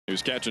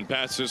Who's catching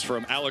passes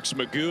from Alex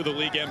Magoo, the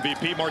league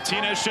MVP.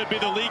 Martinez should be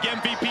the league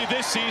MVP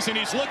this season.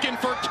 He's looking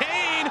for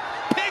Kane.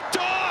 Picked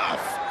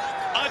off.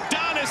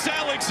 Adonis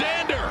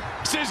Alexander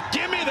says,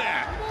 give me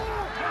that.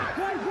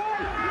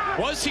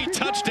 Was he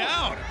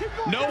touchdown?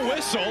 No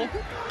whistle,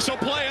 so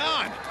play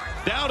on.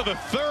 Down to the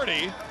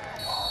 30,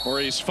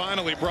 where he's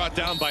finally brought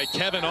down by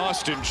Kevin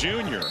Austin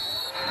Jr.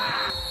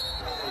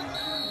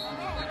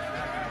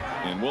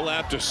 And we'll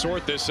have to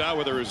sort this out,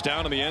 whether it was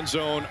down in the end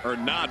zone or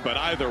not. But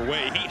either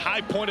way, he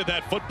high-pointed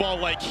that football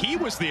like he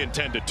was the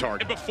intended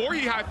target. And before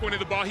he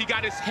high-pointed the ball, he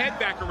got his head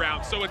back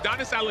around. So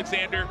Adonis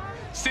Alexander,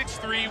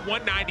 6'3",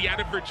 190 out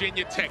of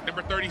Virginia Tech,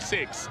 number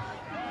 36.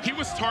 He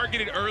was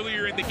targeted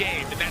earlier in the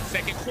game in that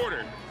second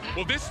quarter.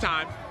 Well, this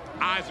time,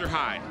 eyes are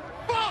high.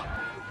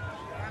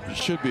 He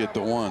should be at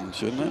the 1,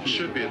 shouldn't it?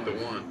 Should be at the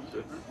 1.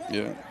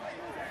 Yeah.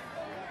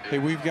 Hey,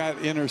 we've got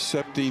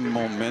intercepting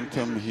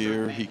momentum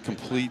here. He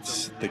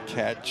completes the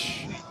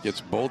catch,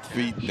 gets both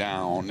feet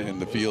down in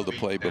the field of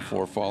play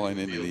before falling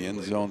into the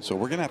end zone. So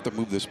we're going to have to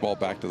move this ball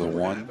back to the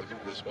 1.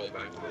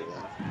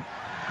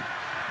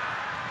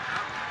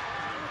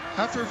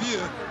 After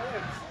review,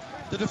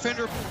 the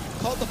defender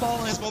caught the ball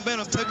in his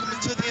momentum, took him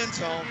into the end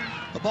zone.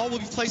 The ball will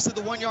be placed at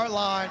the 1-yard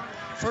line.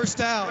 First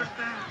down,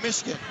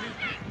 Michigan.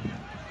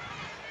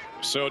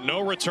 So no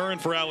return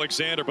for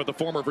Alexander, but the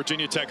former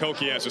Virginia Tech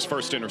Hokie has his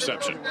first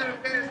interception. If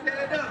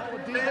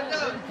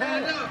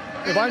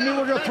I knew we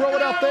were going to throw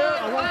it out there,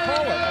 I won't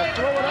call it. I'll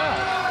throw it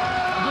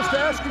out. I'm just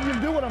asking you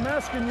to do what I'm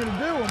asking you to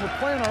do, and we're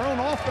playing our own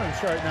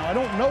offense right now. I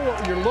don't know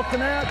what you're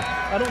looking at.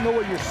 I don't know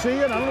what you're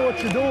seeing. I don't know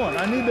what you're doing.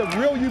 I need to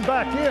reel you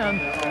back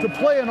in to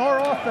play in our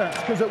offense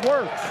because it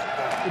works.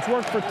 It's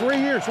worked for 3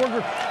 years. It's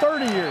worked for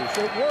 30 years.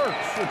 It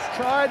works. It's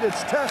tried.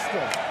 It's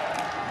tested.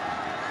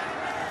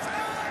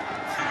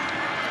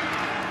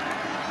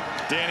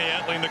 Danny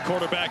Etling, the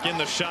quarterback in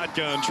the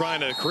shotgun, trying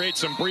to create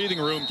some breathing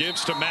room,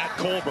 gives to Matt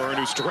Colburn,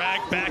 who's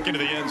dragged back into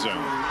the end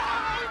zone.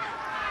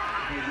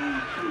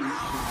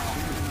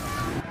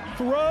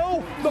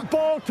 Throw the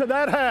ball to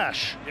that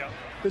hash. Yep.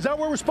 Is that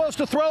where we're supposed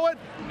to throw it?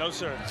 No,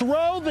 sir.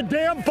 Throw the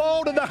damn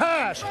ball to the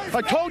hash.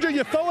 I told you,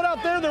 you throw it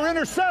out there, they're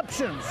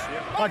interceptions.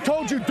 Yep. I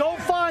told you, don't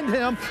find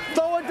him,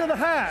 throw it to the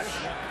hash.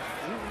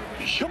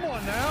 Come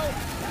on now.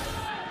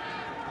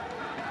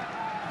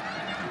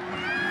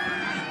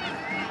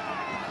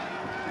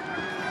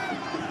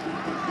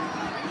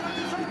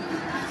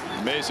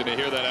 Amazing to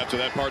hear that after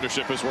that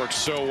partnership has worked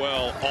so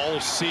well all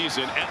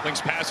season.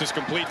 Etling's pass is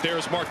complete.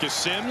 There's Marcus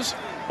Sims.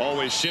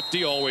 Always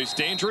shifty, always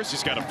dangerous.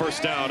 He's got a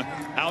first down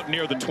out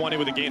near the 20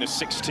 with a gain of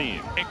 16.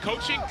 And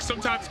coaching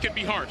sometimes can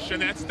be harsh, and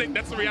that's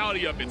the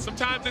reality of it.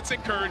 Sometimes it's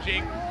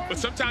encouraging, but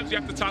sometimes you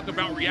have to talk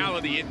about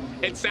reality.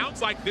 And it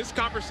sounds like this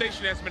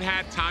conversation has been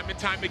had time and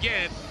time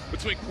again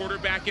between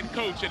quarterback and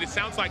coach, and it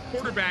sounds like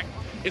quarterback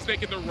is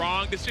making the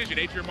wrong decision,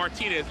 Adrian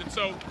Martinez. And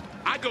so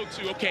I go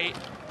to, okay,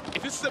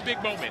 if this is a big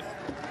moment,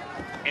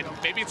 and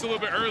maybe it's a little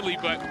bit early,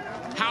 but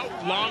how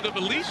long of a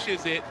leash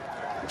is it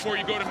before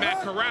you go to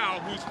Matt Corral,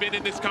 who's been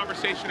in this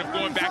conversation of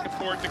going back and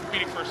forth and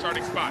competing for a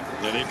starting spot?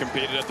 And he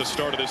competed at the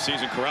start of this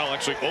season. Corral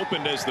actually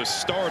opened as the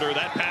starter.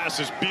 That pass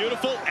is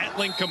beautiful.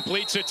 Etling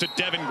completes it to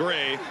Devin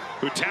Gray,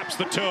 who taps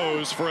the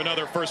toes for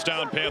another first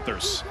down,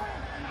 Panthers.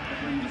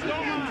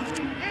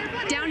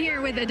 Down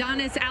here with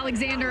Adonis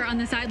Alexander on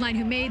the sideline,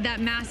 who made that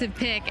massive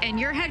pick, and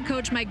your head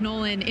coach Mike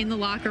Nolan in the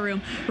locker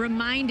room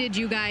reminded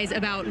you guys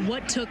about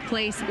what took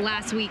place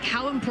last week.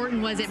 How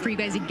important was it for you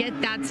guys to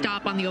get that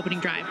stop on the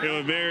opening drive? It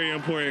was very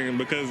important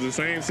because the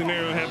same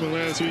scenario happened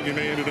last week and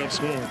they ended up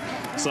scoring.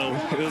 So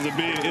it was a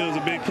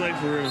big play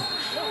for real.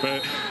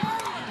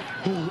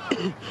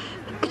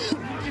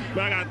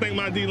 But I gotta thank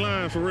my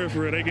D-line for real,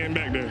 they getting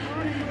back there.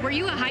 Were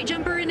you a high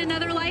jumper in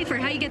another life, or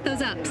how you get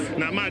those ups?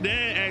 Now my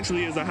dad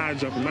actually is a high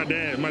jumper. My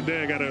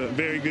dad got a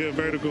very good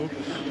vertical.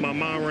 My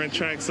mom ran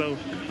track, so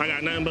I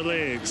got nothing but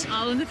legs.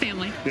 All in the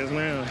family. Yes,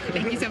 ma'am.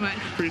 Thank you so much.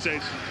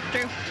 Appreciate you.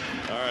 True.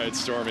 All right,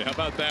 Stormy, how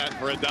about that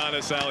for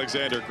Adonis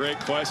Alexander? Great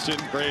question,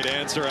 great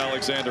answer.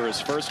 Alexander,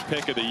 his first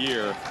pick of the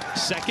year.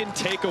 Second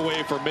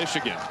takeaway for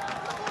Michigan.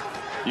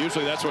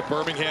 Usually that's what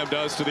Birmingham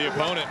does to the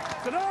opponent.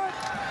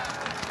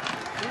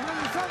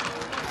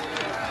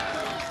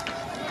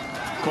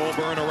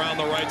 Colburn around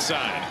the right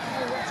side.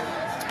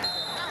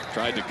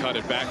 Tried to cut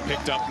it back,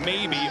 picked up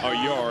maybe a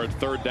yard.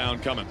 Third down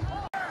coming.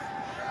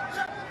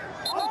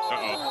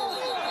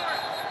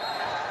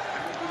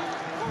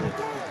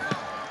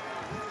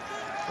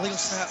 Illegal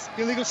snap.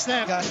 Illegal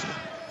snap, guys.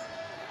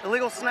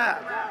 Illegal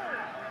snap.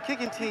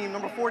 Kicking team,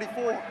 number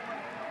 44.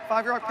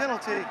 5-yard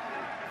penalty.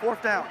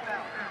 Fourth down.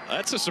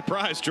 That's a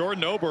surprise.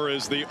 Jordan Ober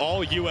is the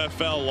all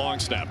UFL long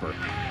snapper.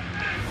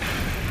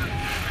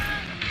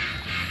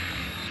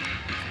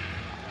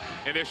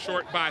 And they're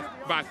short by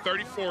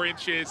 34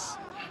 inches.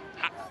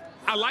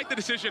 I like the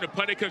decision to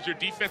punt it because your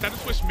defense, I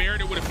just wish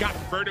Mariner would have gotten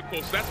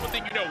vertical. So that's one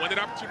thing you know, when that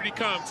opportunity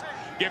comes,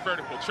 get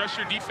vertical. Trust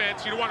your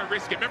defense. You don't want to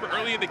risk it. Remember,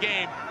 early in the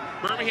game,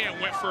 Birmingham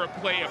went for a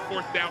play, a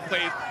fourth down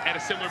play at a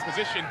similar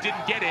position,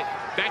 didn't get it.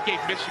 That gave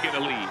Michigan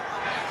a lead.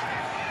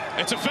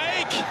 It's a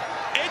fake.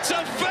 It's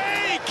a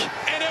fake.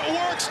 And it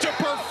works to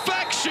perfection.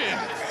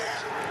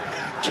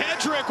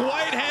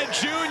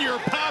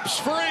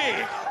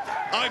 free.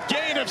 A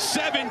gain of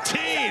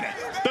 17.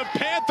 The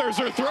Panthers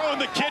are throwing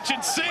the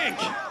kitchen sink.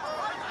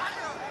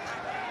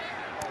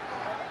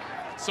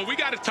 So we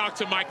got to talk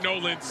to Mike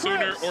Nolan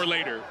sooner or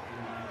later.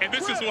 And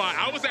this is why.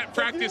 I was at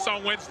practice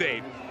on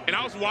Wednesday, and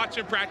I was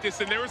watching practice,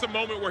 and there was a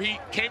moment where he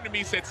came to me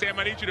and said, Sam,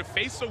 I need you to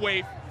face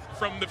away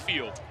from the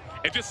field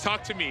and just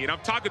talk to me. And I'm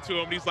talking to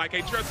him, and he's like,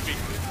 hey, trust me.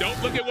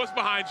 Don't look at what's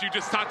behind you.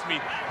 Just talk to me.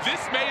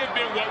 This may have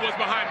been what was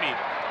behind me.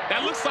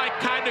 That looks like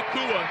Kai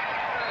Nakua,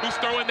 who's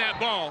throwing that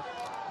ball.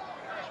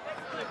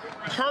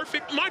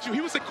 Perfect. Mind you,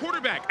 he was a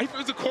quarterback. He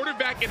was a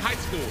quarterback in high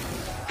school.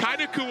 Kai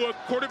Nakua,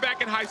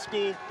 quarterback in high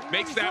school,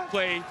 makes that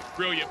play.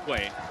 Brilliant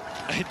play.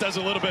 It does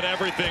a little bit of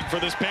everything for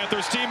this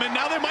Panthers team, and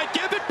now they might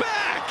give it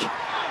back.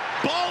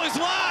 Ball is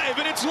live,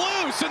 and it's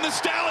loose, and the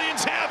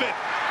Stallions have it.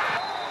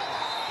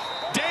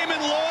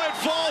 Damon Lloyd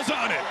falls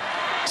on it.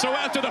 So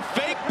after the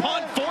fake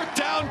punt, 4th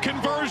down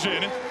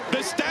conversion,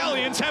 the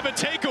Stallions have a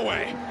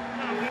takeaway.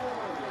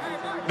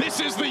 This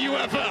is the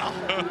UFL.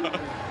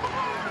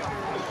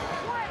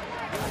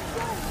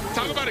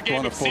 Talk about a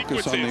game of sequences. Want to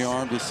focus on the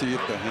arm to see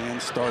if the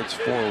hand starts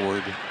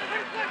forward.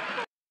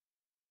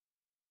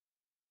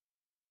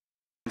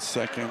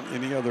 Second,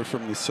 any other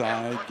from the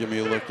side, give me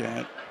a look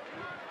at.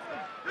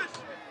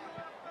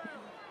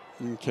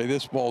 Okay,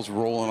 this ball's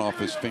rolling off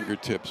his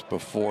fingertips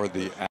before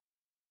the.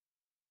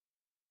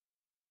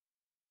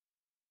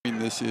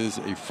 This is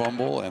a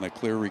fumble and a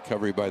clear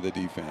recovery by the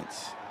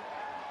defense.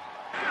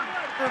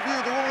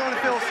 Review, the woman on the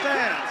field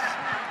stands.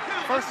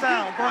 First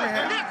down,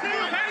 Birmingham.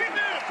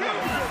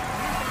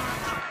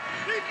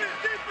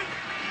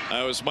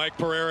 That was Mike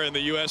Pereira in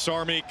the U.S.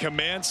 Army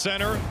Command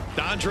Center.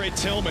 Dondre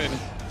Tillman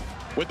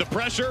with the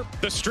pressure,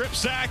 the strip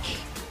sack,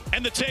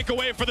 and the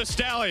takeaway for the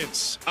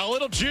Stallions. A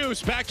little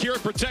juice back here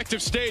at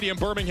Protective Stadium.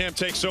 Birmingham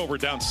takes over,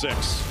 down 6.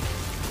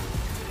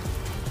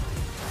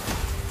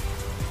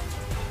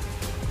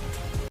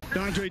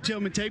 Dondre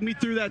Tillman, take me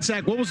through that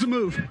sack. What was the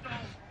move?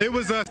 It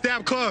was a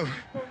stab club.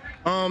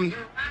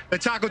 The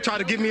tackle tried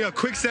to give me a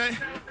quick set,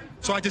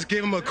 so I just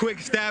gave him a quick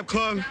stab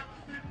club,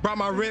 brought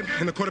my rip,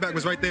 and the quarterback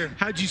was right there.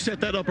 How'd you set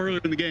that up earlier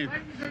in the game?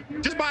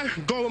 Just by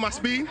going with my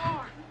speed,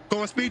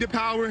 going speed to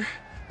power,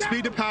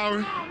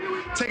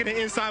 taking the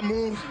inside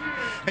move,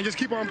 and just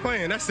keep on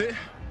playing. That's it.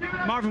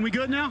 Marvin, we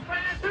good now?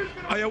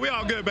 Oh, yeah, we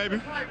all good,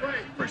 baby.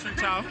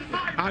 Appreciate y'all.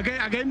 I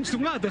gave him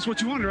some love. That's what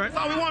you wanted, right?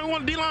 That's all we want. We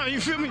want a D-line,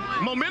 you feel me?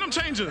 Momentum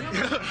changer.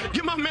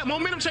 Give my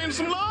momentum changer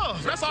some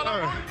love. That's all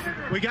I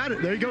want. We got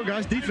it. There you go,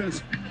 guys.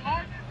 Defense.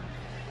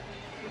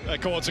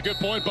 Cole, it's a good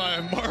point by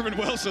Marvin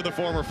Wilson, the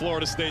former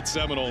Florida State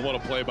Seminole. What a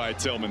play by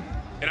Tillman.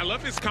 And I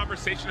love his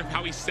conversation of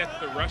how he set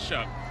the rush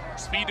up.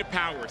 Speed to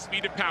power,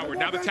 speed to power.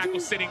 Now the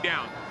tackle's sitting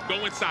down.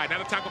 Go inside. Now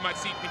the tackle might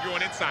see him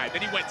going inside.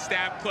 Then he went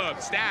stab,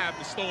 club, stab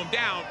to slow him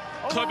down,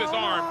 club his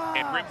arm,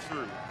 and rip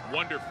through.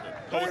 Wonderful.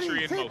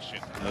 Poetry in motion.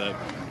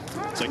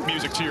 It's like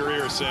music to your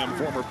ears, Sam.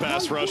 Former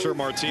pass rusher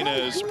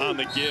Martinez on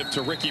the give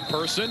to Ricky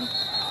Person.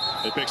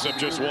 It picks up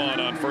just 1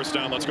 on first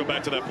down. Let's go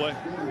back to that play.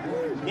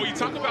 Well, you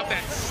talk about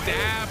that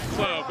stab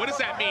club. What does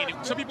that mean?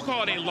 Some people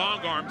call it a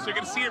long arm. So you're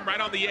going to see him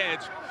right on the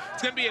edge.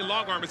 It's going to be a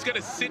long arm. It's going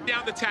to sit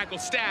down the tackle,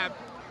 stab,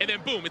 and then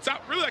boom. It's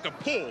not really like a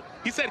pull.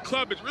 He said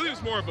club. It really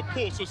was more of a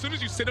pull. So as soon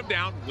as you sit him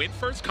down, win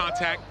first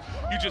contact,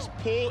 you just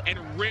pull and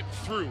rip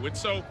through. And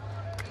so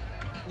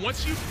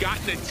once you've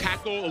gotten the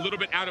tackle a little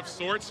bit out of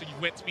sorts, so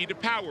you went speed to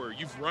power,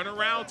 you've run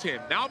around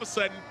him. Now all of a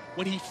sudden,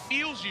 when he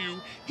feels you,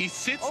 he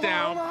sits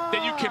down,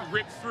 then you can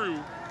rip through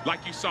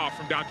like you saw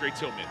from Dondre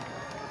Tillman.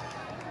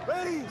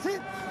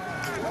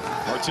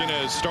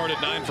 Martinez started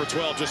 9 for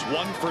 12, just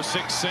 1 for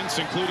 6 since,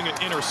 including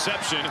an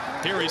interception.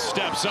 Here he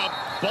steps up,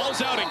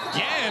 ball's out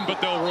again,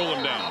 but they'll rule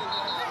him down.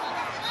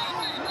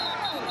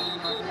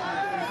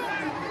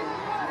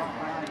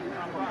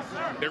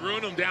 They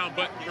ruin him down,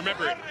 but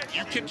remember,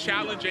 you can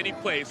challenge any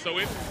play. So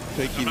if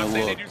taking a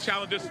look, you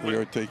challenge us, we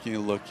are taking a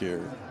look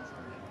here.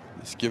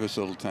 Just give us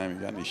a little time. You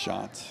got any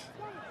shots?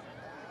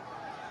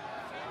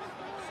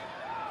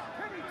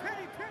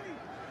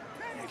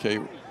 Okay.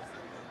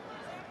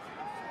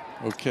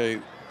 Okay,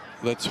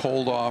 let's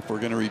hold off. We're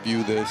going to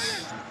review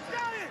this.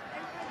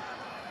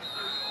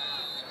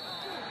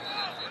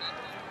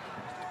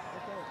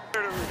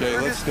 Okay,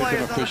 let's take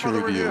an official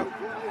review.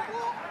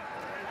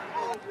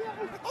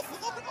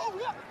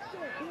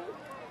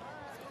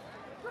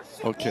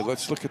 Okay,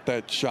 let's look at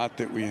that shot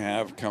that we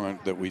have coming,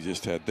 that we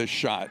just had. This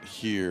shot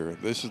here,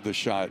 this is the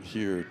shot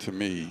here to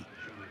me.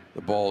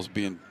 The ball's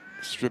being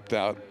stripped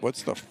out.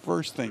 What's the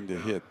first thing to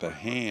hit? The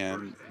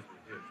hand,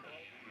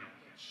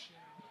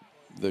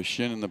 the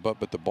shin and the butt,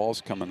 but the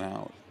ball's coming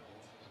out.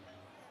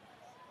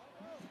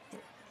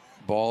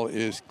 Ball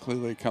is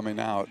clearly coming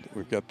out.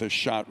 We've got this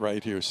shot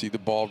right here. See the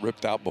ball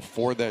ripped out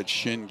before that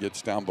shin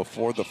gets down,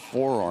 before the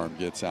forearm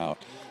gets out.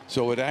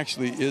 So it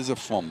actually is a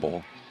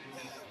fumble.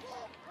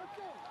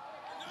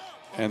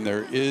 And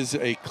there is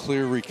a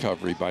clear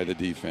recovery by the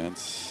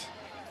defense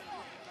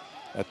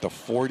at the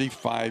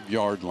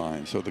 45-yard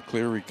line. So the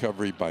clear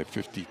recovery by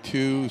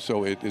 52.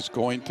 So it is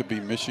going to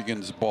be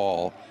Michigan's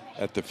ball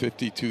at the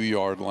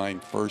 52-yard line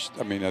first.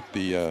 I mean, at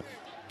the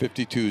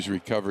 52's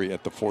recovery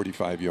at the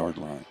 45-yard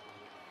line.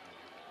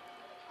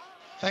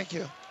 Thank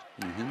you.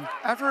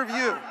 After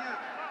review,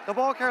 the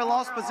ball carrier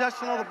lost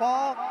possession of the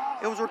ball.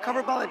 It was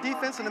recovered by the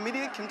defense in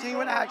immediate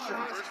continuing action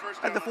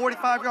at the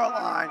 45-yard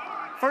line.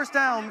 First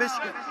down,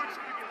 Michigan.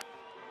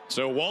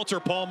 So Walter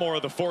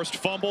Palmore, the forced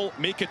fumble.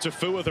 Mika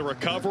Tafua, the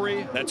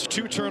recovery. That's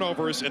 2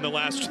 turnovers in the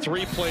last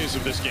 3 plays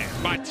of this game.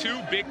 By 2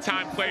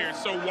 big-time players.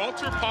 So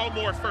Walter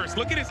Palmore first.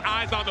 Look at his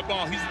eyes on the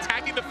ball. He's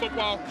attacking the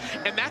football,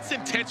 and that's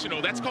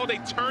intentional. That's called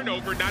a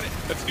turnover, not a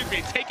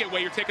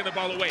takeaway. You're taking the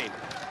ball away.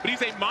 But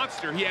he's a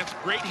monster. He has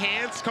great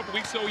hands. A couple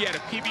weeks ago, he had a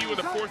PBU in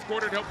the 4th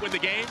quarter to help win the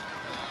game.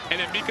 And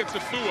then Mika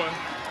Tafua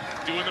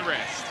doing the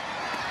rest.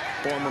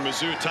 Former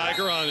Mizzou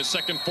Tiger on his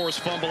 2nd forced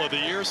fumble of the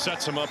year,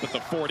 sets him up at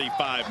the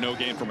 45. No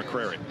gain for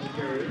McCrary.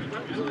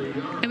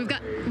 And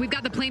we've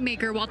got the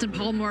playmaker Walton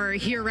Palmore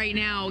here right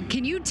now.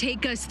 Can you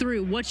take us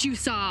through what you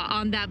saw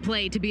on that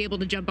play to be able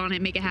to jump on it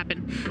and make it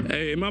happen?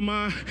 Hey, in my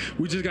mind,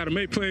 we just got to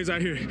make plays out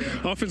here.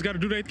 Offense got to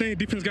do their thing,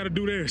 defense got to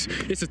do theirs.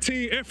 It's a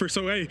team effort,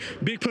 so hey,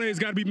 big plays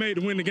got to be made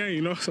to win the game,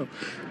 you know. So.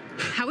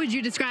 How would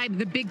you describe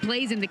the big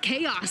plays and the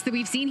chaos that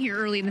we've seen here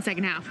early in the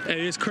 2nd half?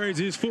 Hey, it's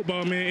crazy. It's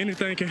football, man.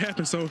 Anything can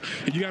happen. So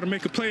you got to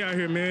make a play out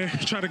here, man.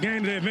 Try to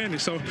gain the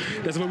advantage. So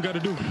that's what we got to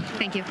do.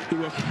 Thank you.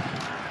 You're welcome.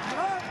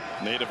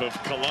 Native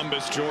of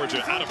Columbus,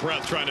 Georgia, out of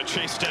breath trying to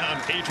chase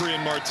down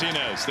Adrian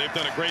Martinez. They've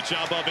done a great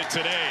job of it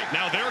today.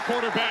 Now their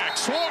quarterback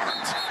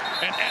swarmed,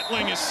 and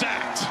Etling is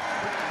sacked.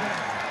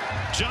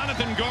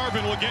 Jonathan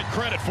Garvin will get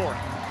credit for it.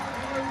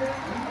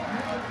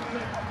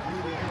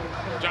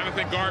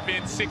 Jonathan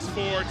Garvin, 6'4",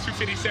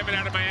 257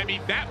 out of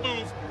Miami. That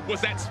move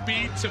was that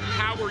speed to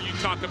power you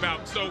talk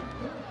about. So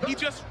he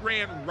just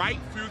ran right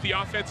through the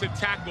offensive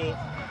tackle.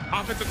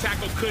 Offensive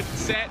tackle couldn't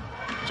set.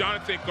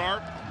 Jonathan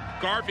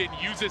Garvin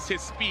uses his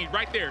speed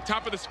right there,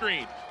 top of the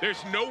screen. There's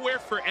nowhere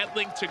for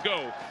Etling to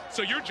go.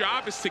 So your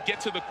job is to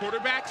get to the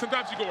quarterback.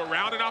 Sometimes you go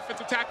around an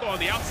offensive tackle on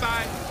the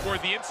outside or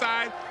the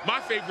inside. My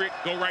favorite,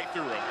 go right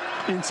through him.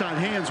 Inside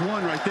hands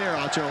won right there,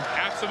 Acho.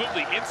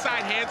 Absolutely.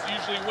 Inside hands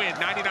usually win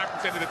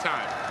 99% of the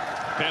time.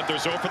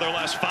 Panthers 0 for their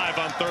last 5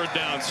 on 3rd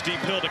down. Steep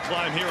hill to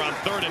climb here on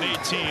 3rd and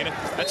 18.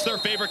 That's their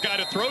favorite guy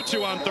to throw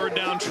to on 3rd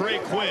down, Trey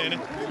Quinn,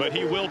 but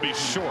he will be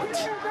short.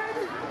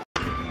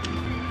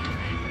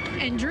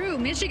 And Drew,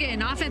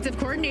 Michigan offensive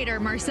coordinator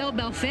Marcel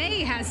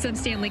Belfay has some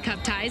Stanley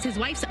Cup ties. His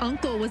wife's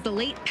uncle was the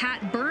late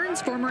Pat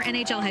Burns, former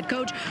NHL head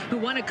coach who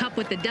won a cup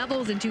with the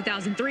Devils in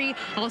 2003,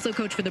 also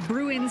coached for the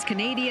Bruins,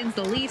 Canadiens,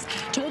 the Leafs.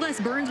 Told us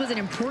Burns was an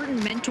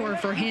important mentor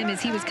for him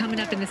as he was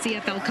coming up in the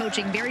CFL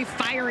coaching. Very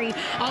fiery,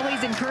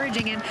 always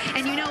encouraging him.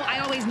 And you know, I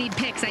always need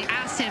picks. I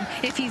asked him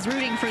if he's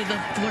rooting for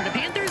the Florida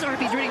Panthers or if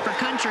he's rooting for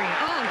country.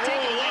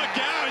 Look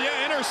out,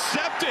 yeah,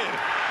 intercepted.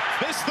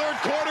 This 3rd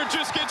quarter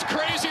just gets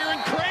crazier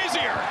and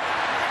crazier.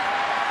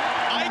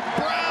 Ike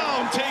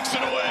Brown takes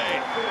it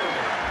away.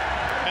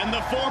 And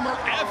the former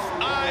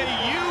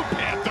FIU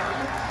Panther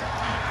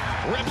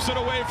rips it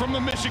away from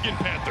the Michigan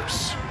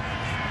Panthers.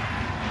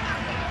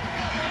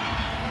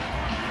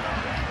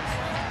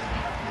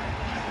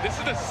 This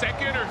is the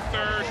 2nd or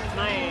 3rd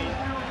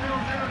throw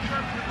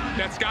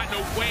that's gotten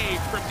away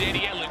from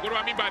Danny Etling. What do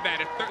I mean by that?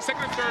 2nd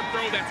or 3rd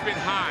throw that's been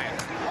high.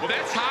 Well,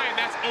 that's high and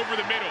that's over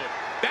the middle.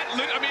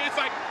 I mean, it's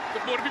like,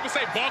 what do people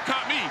say? Ball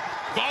caught me.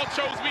 Ball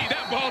chose me.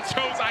 That ball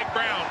chose Ike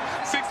Brown.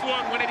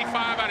 6'1",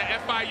 185 out of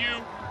FIU.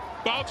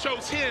 Ball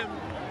chose him,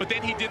 but then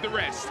he did the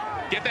rest.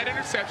 Get that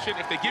interception.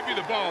 If they give you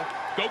the ball,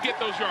 go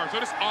get those yards.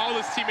 Notice all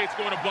his teammates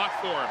going to block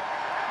for him.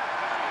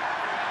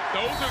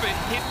 Those are the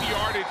hidden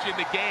yardage in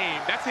the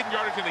game. That's hidden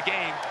yardage in the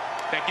game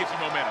that gives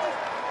you momentum.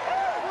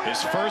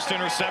 His first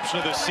interception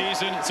of the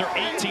season. It's their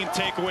 18th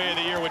takeaway of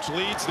the year, which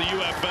leads the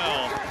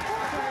UFL.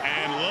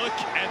 And look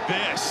at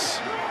this.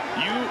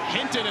 You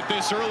hinted at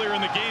this earlier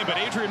in the game, but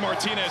Adrian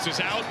Martinez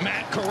is out.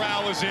 Matt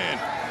Corral is in.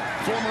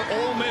 Former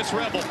Ole Miss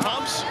Rebel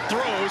pumps,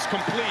 throws,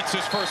 completes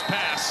his first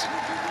pass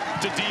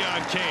to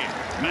Deion Kane.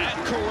 Matt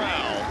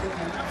Corral,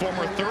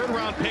 former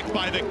 3rd-round pick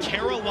by the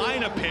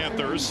Carolina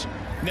Panthers,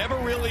 never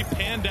really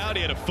panned out.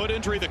 He had a foot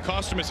injury that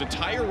cost him his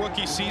entire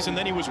rookie season.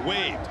 Then he was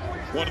waived.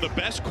 One of the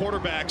best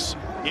quarterbacks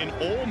in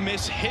Ole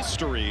Miss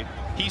history.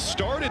 He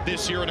started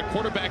this year in a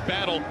quarterback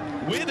battle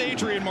with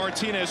Adrian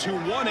Martinez, who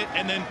won it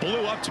and then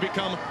blew up to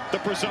become the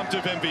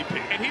presumptive MVP.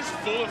 And he's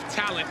full of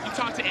talent. You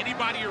talk to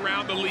anybody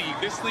around the league,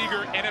 this league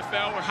or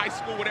NFL or high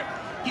school, whatever,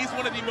 he's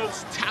one of the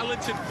most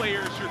talented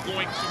players you're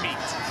going to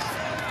meet.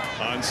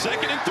 On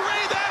 2nd and 3,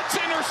 that's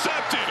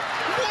intercepted.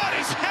 What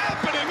is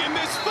happening in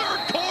this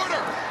 3rd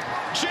quarter?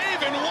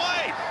 Javen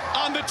White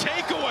on the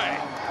takeaway.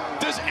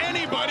 Does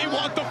anybody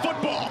want the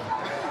football?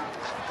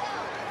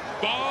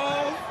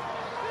 Ball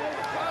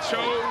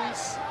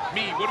chose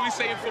me. What do we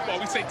say in football?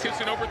 We say tips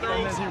and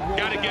overthrows.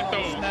 Got to get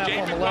those.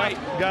 Javen White.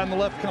 Guy on the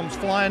left comes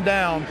flying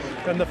down,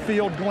 and the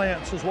field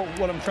glance is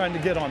what I'm trying to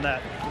get on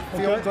that.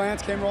 Field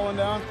glance came rolling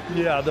down?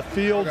 Yeah, the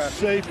field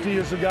safety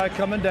is the guy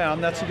coming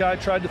down. That's the guy I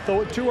tried to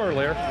throw it to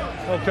earlier.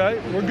 Okay,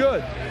 we're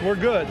good. We're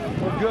good.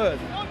 We're good.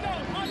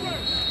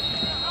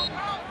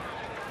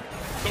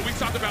 So we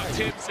talk about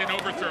tips and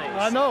overthrows.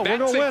 I know, we're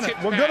going to win it.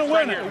 We're going to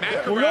win it.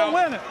 We're going to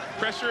win it.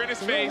 Pressure in his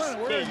face,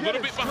 go a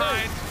little bit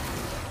behind.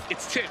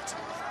 It's tipped.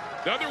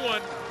 The other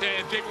one,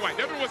 and Javen White,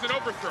 the other one was an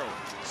overthrow.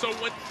 So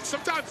when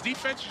sometimes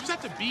defense, you just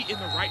have to be in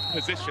the right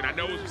position. I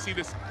know as we see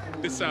this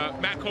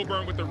Matt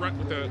Coburn with the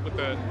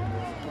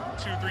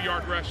 2-3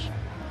 yard rush.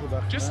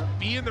 Just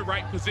be in the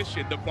right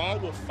position. The ball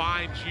will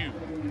find you.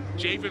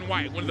 Javen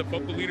White, one of the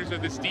vocal leaders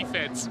of this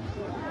defense,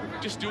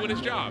 just doing his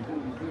job.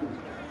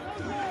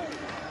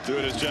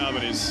 Doing his job,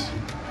 and he's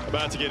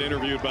about to get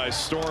interviewed by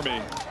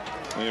Stormy.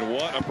 I mean,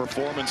 what a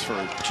performance for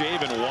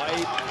Javen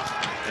White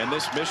and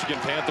this Michigan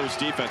Panthers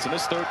defense. In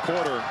this third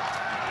quarter,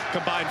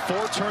 combined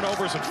 4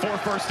 turnovers and 4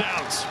 first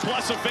downs,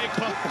 plus a fake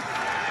punt.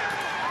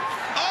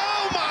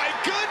 Oh my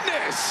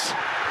goodness!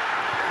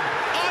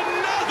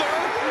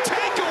 Another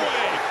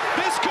takeaway.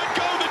 This could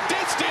go the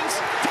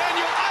distance.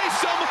 Daniel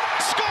Isom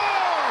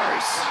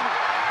scores!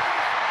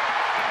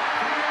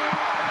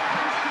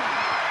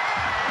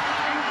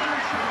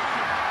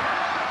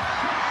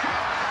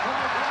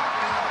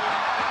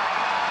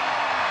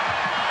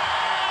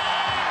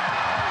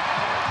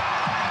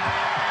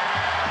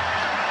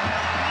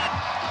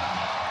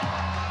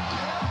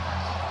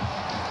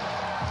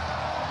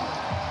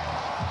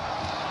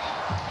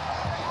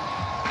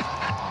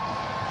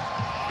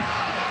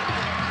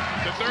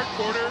 Third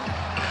quarter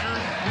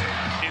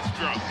is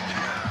drunk.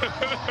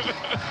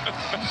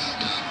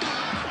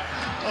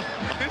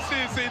 This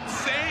is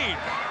insane.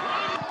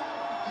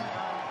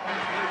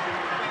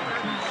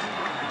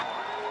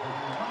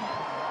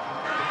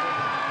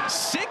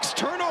 Six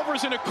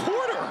turnovers in a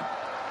quarter.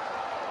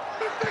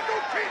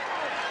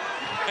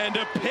 And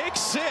a pick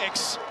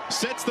six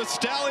sets the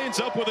Stallions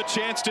up with a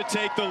chance to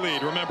take the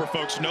lead. Remember,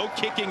 folks, no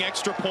kicking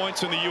extra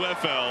points in the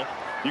UFL.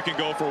 You can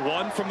go for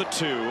 1 from the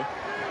 2.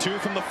 2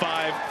 from the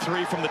 5,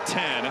 3 from the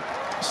 10.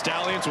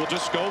 Stallions will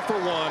just go for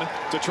 1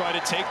 to try to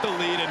take the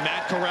lead, and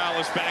Matt Corral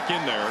is back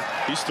in there.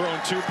 He's thrown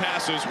 2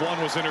 passes,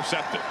 1 was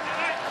intercepted.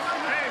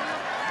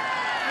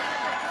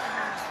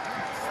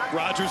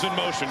 Rodgers in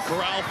motion.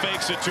 Corral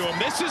fakes it to him.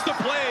 This is the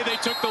play they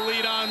took the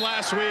lead on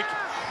last week.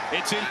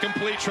 It's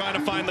incomplete, trying to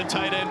find the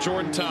tight end,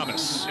 Jordan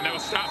Thomas. And that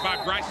was stopped by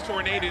Bryce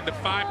Tornado, the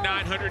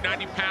 5'9",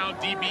 190-pound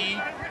DB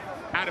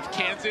out of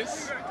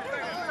Kansas.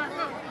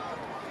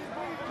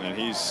 And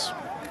he's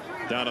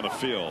down on the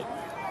field.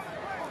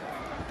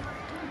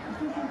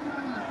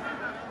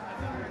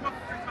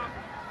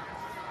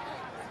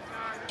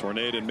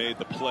 Tornado made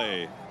the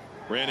play.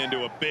 Ran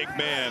into a big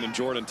man in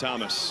Jordan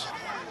Thomas.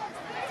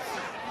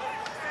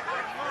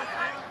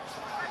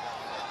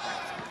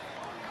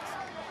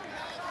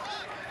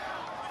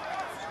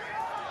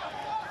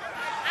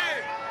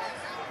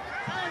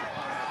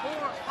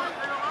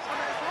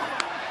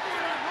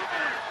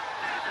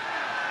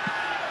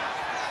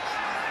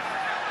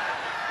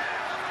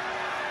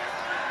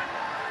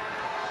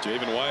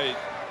 Javen White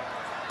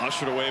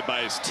ushered away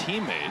by his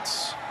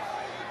teammates.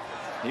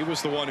 He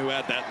was the one who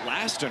had that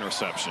last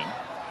interception.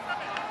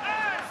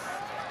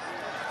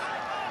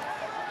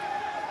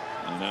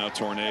 And now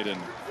Tornado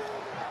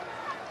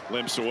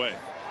limps away.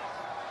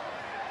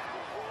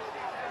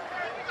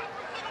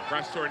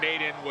 Bryce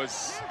Tornado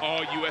was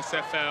all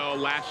USFL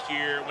last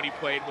year when he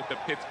played with the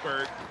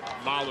Pittsburgh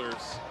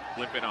Maulers,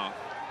 limping off.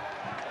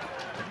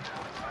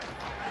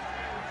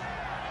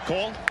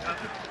 Cole?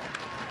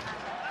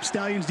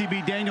 Stallions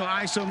DB Daniel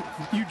Isom,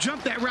 you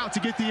jumped that route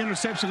to get the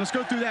interception. Let's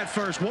go through that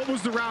first. What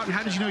was the route and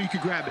how did you know you could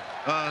grab it?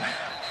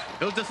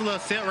 It was just a little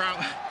set route.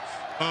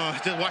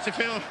 Just watching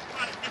film,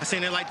 I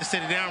seen they like to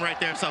sit it down right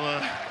there, so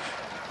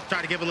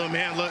tried to give a little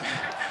man look,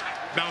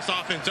 bounce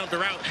off and jump the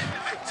route,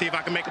 see if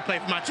I can make a play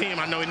for my team.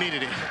 I know he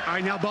needed it. All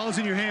right, now ball's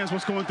in your hands.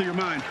 What's going through your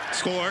mind?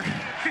 Score,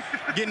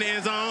 get in the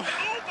end zone.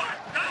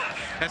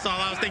 That's all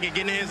I was thinking,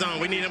 get in the end zone.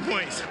 We need them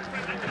points.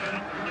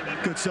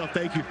 Good stuff,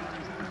 thank you.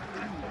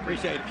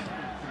 Appreciate it.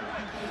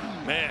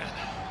 Man.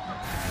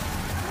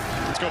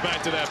 Let's go back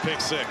to that pick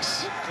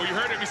six. Well, you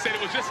heard him. He said it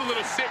was just a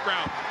little sit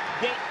route.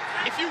 Well,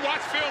 if you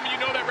watch film and you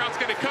know that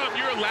route's going to come,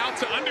 you're allowed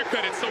to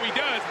undercut it. So he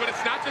does, but it's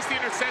not just the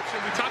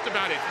interception. We talked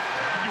about it.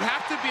 You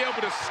have to be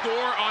able to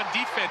score on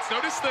defense.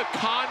 Notice the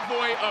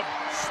convoy of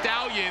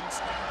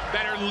Stallions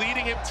that are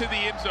leading him to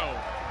the end zone.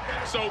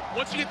 So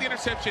once you get the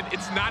interception,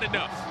 it's not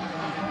enough,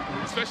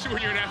 especially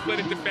when you're an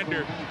athletic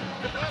defender.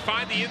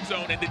 Find the end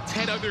zone, and the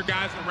 10 other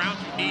guys around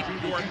you need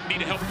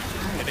to help you,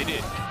 and they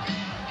did.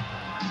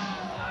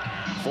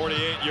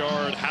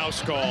 48-yard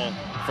house call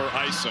for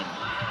Isom.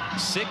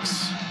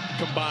 6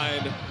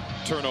 combined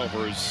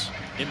turnovers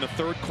in the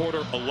third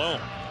quarter alone.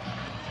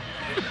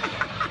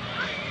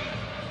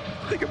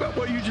 Think about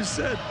what you just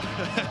said.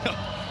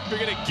 If you're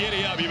going to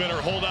giddy up, you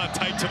better hold on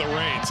tight to the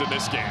reins in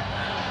this game.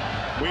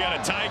 We got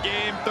a tie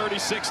game,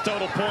 36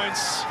 total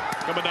points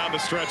coming down the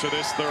stretch of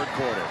this third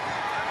quarter.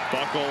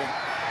 Buckle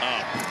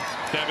up.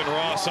 Kevin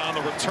Ross on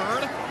the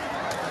return,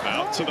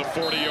 out to the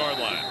 40-yard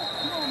line.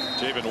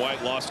 Javen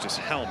White lost his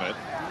helmet.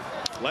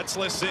 Let's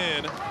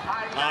listen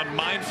on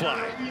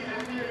Mindfly.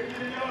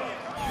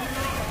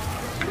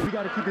 we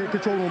got to keep it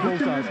control on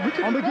both sides.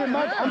 I'm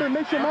gonna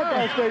make sure my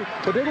guys stay,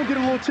 but they're gonna get a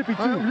little chippy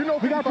too. You know,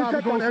 we got to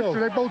protect ourselves.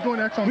 They both doing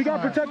that. We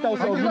got to protect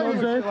ourselves. You know what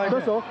I'm saying?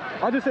 That's all.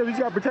 I just said we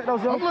just got to protect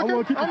ourselves. I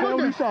want to keep the play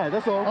on each side.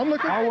 That's all. I'm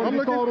looking. I want to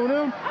get called on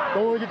them.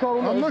 Don't want to get called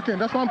on them. I'm looking.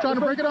 That's why I'm trying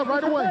to break it up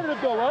right away.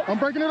 I'm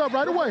breaking it up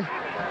right away.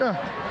 Yeah.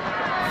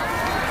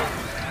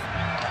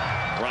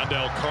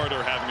 Rondell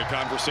Carter having a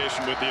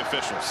conversation with the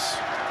officials.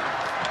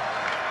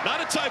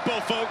 Not a typo,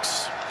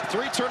 folks.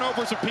 3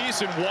 turnovers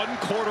apiece in 1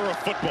 quarter of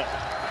football.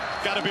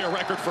 Got to be a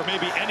record for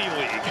maybe any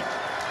league.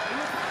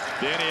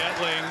 Danny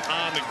Etling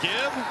on the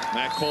give.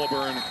 Matt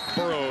Colburn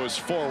burrows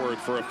forward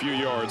for a few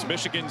yards.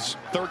 Michigan's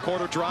 3rd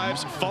quarter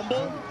drives: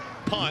 fumble,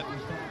 punt,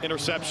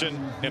 interception,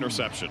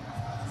 interception.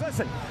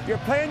 Listen, you're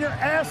playing your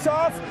ass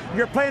off,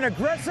 you're playing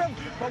aggressive,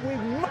 but we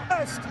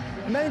must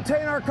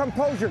maintain our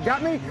composure.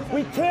 Got me?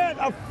 We can't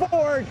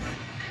afford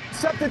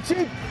something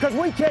cheap because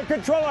we can't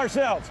control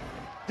ourselves.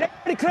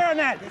 Be clear on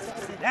that.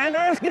 And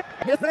I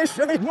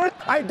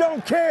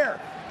don't care.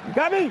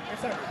 Got me?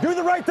 Do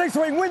the right thing so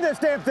we can win this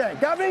damn thing.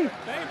 Got me?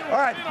 All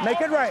right, make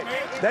it right.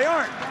 They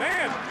aren't.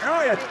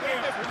 Oh, yeah.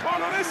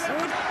 That's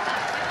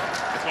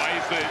why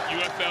he's the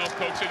UFL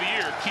Coach of the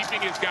Year,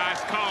 keeping his guys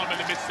calm in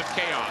the midst of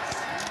chaos.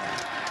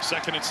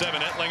 2nd and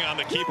 7. Etling on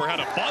the keeper. Had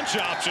a bunch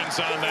of options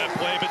on that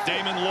play, but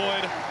Damon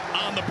Lloyd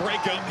on the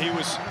breakup. He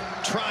was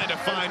trying to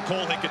find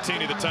Cole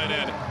Hincatini, the tight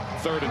end.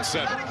 3rd and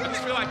 7. I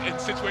just feel like in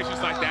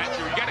situations like that,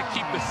 you got to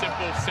keep the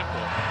simple.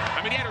 I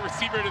mean, he had a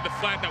receiver to the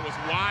flat that was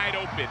wide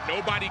open.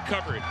 Nobody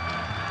covered.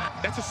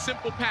 That's a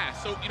simple pass,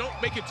 so you don't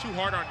make it too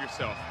hard on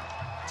yourself.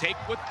 Take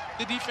what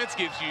the defense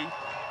gives you,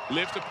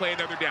 live to play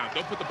another down.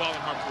 Don't put the ball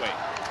in harm's way.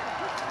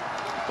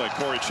 Like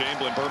Corey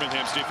Chamberlain,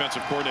 Birmingham's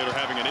defensive coordinator,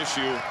 having an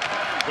issue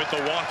with the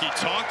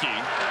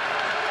walkie-talkie.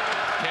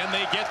 Can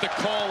they get the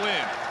call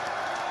in?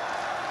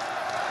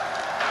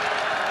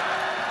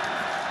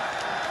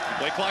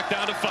 Play clock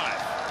down to 5.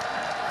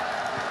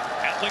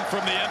 Etling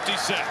from the empty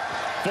set.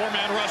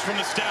 4-man rush from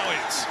the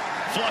Stallions.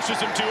 Flushes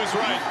him to his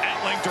right.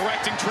 Etling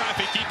directing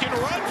traffic. He can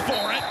run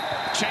for it.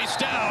 Chased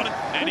down,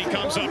 and he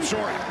comes up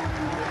short.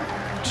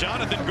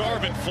 Jonathan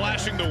Garvin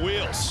flashing the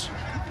wheels.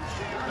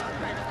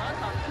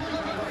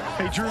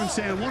 Hey, Drew and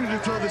Sam, wanted to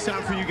throw this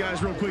out for you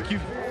guys real quick.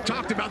 You've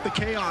talked about the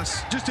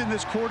chaos just in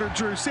this quarter,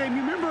 Drew. Sam,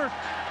 you remember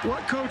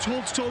what Coach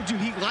Holtz told you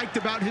he liked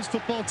about his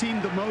football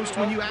team the most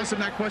when you asked him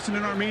that question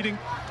in our meeting?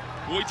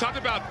 Well, we talked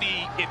about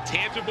the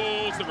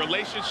intangibles, the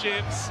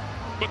relationships,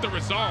 but the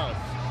resolve.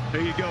 There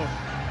you go.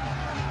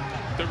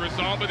 The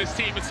resolve of this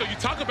team. And so you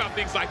talk about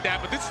things like that,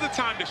 but this is the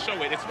time to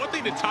show it. It's one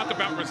thing to talk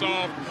about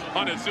resolve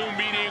on a Zoom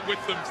meeting with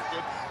the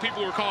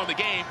people who are calling the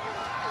game.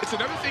 It's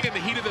another thing in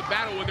the heat of the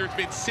battle when there's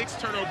been 6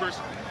 turnovers.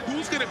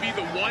 Who's going to be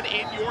the one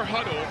in your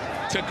huddle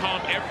to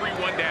calm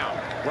everyone down?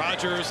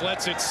 Rodgers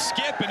lets it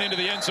skip and into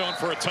the end zone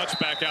for a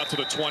touchback out to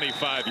the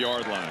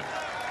 25-yard line.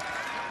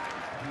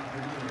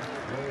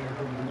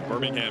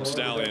 Birmingham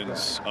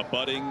Stallions, a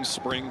budding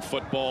spring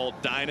football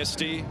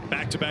dynasty,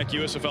 back-to-back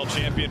USFL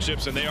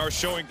championships, and they are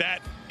showing that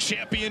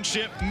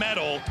championship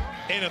medal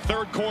in a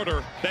 3rd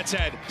quarter that's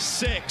had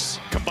 6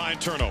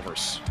 combined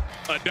turnovers.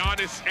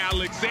 Adonis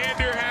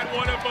Alexander had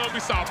one of them.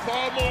 We saw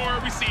Paul Moore.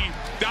 We see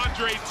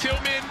Dondre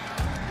Tillman.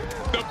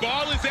 The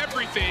ball is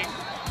everything,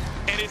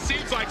 and it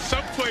seems like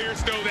some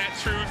players know that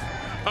truth.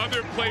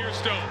 Other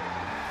players don't.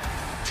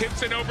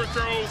 Tips and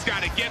overthrows,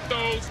 got to get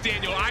those.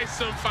 Daniel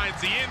Isom finds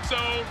the end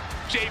zone.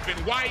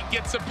 Javen White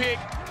gets a pick.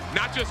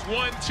 Not just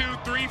 1, 2,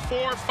 3,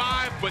 4,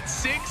 5, but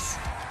 6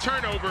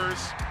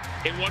 turnovers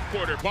in 1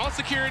 quarter. Ball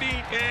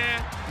security,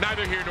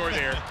 neither here nor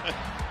there.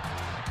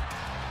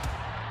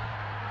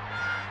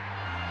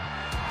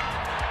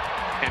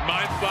 And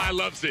Mindfly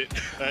loves it.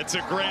 That's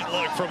a great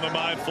look from the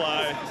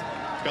Mindfly.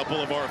 A couple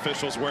of our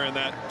officials wearing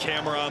that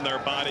camera on their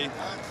body.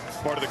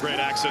 Part of the great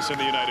access in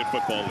the United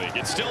Football League.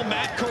 It's still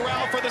Matt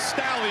Corral for the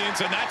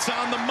Stallions, and that's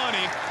on the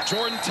money.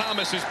 Jordan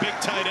Thomas, his big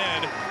tight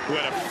end, who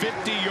had a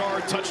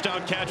 50-yard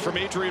touchdown catch from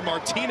Adrian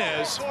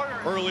Martinez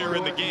earlier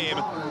in the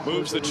game,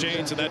 moves the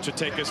chains, and that should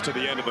take us to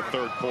the end of the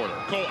 3rd quarter.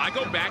 Cole, I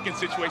go back in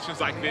situations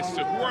like this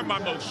to who are my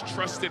most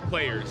trusted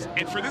players.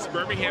 And for this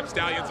Birmingham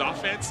Stallions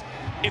offense,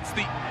 it's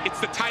the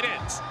tight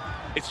ends.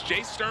 It's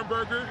Jay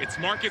Sternberger, it's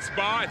Marcus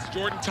Baugh, it's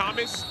Jordan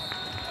Thomas.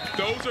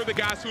 Those are the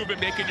guys who have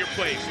been making your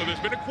plays. So there's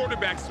been a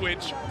quarterback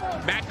switch.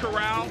 Matt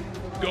Corral,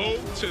 go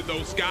to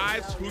those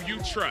guys who you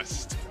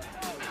trust.